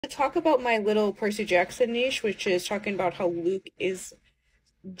To talk about my little Percy Jackson niche, which is talking about how Luke is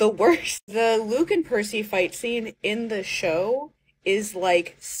the worst. The Luke and Percy fight scene in the show is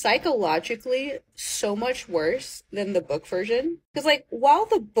like psychologically so much worse than the book version. Because, like, while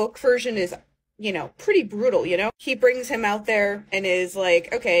the book version is, pretty brutal, he brings him out there and is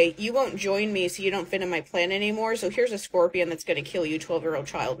like, okay, you won't join me, so you don't fit in my plan anymore. So here's a scorpion that's going to kill you, 12-year-old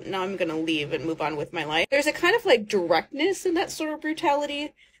child. Now I'm going to leave and move on with my life. There's a kind of like directness in that sort of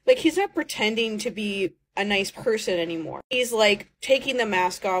brutality. Like, he's not pretending to be a nice person anymore. He's like taking the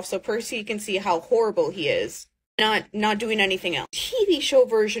mask off so Percy can see how horrible he is. Not doing anything else. TV show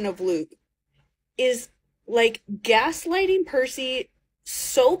version of Luke is like gaslighting Percy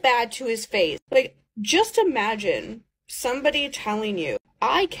so bad to his face. Like, just imagine somebody telling you,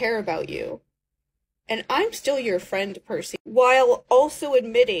 I care about you, and I'm still your friend, Percy, while also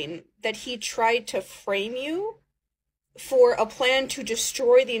admitting that he tried to frame you for a plan to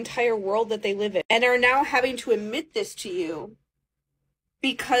destroy the entire world that they live in, and are now having to admit this to you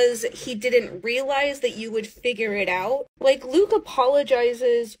because he didn't realize that you would figure it out. Like, Luke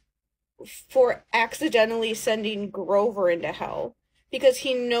apologizes for accidentally sending Grover into hell because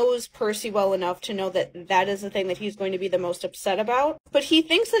he knows Percy well enough to know that that is the thing that he's going to be the most upset about. But he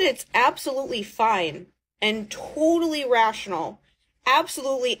thinks that it's absolutely fine and totally rational,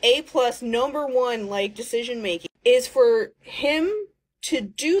 absolutely A plus #1 like decision making is for him to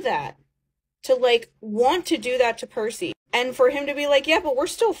do that, to like want to do that to Percy, and for him to be like, yeah, but we're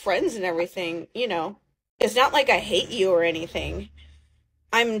still friends and everything, It's not like I hate you or anything.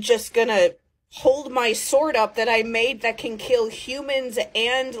 I'm just gonna hold my sword up that I made that can kill humans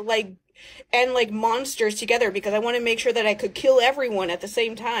and monsters together because I want to make sure that I could kill everyone at the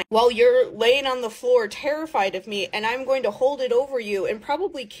same time while you're laying on the floor terrified of me, and I'm going to hold it over you and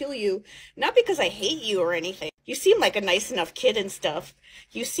probably kill you, not because I hate you or anything. You seem like a nice enough kid and stuff.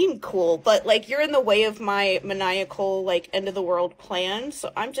 You seem cool, but like you're in the way of my maniacal like end of the world plan,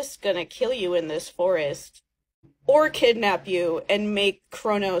 so I'm just gonna kill you in this forest. Or kidnap you and make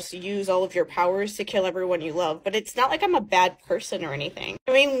Kronos use all of your powers to kill everyone you love. But it's not like I'm a bad person or anything.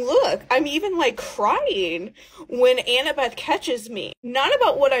 I mean, look, I'm even like crying when Annabeth catches me. Not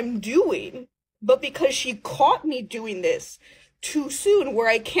about what I'm doing, but because she caught me doing this too soon, where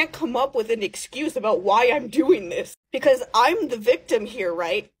I can't come up with an excuse about why I'm doing this. Because I'm the victim here,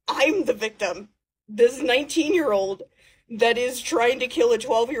 right? I'm the victim. This 19-year-old that is trying to kill a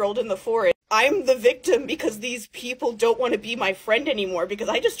 12-year-old in the forest. I'm the victim because these people don't want to be my friend anymore because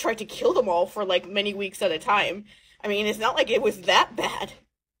I just tried to kill them all for like many weeks at a time. I mean, it's not like it was that bad.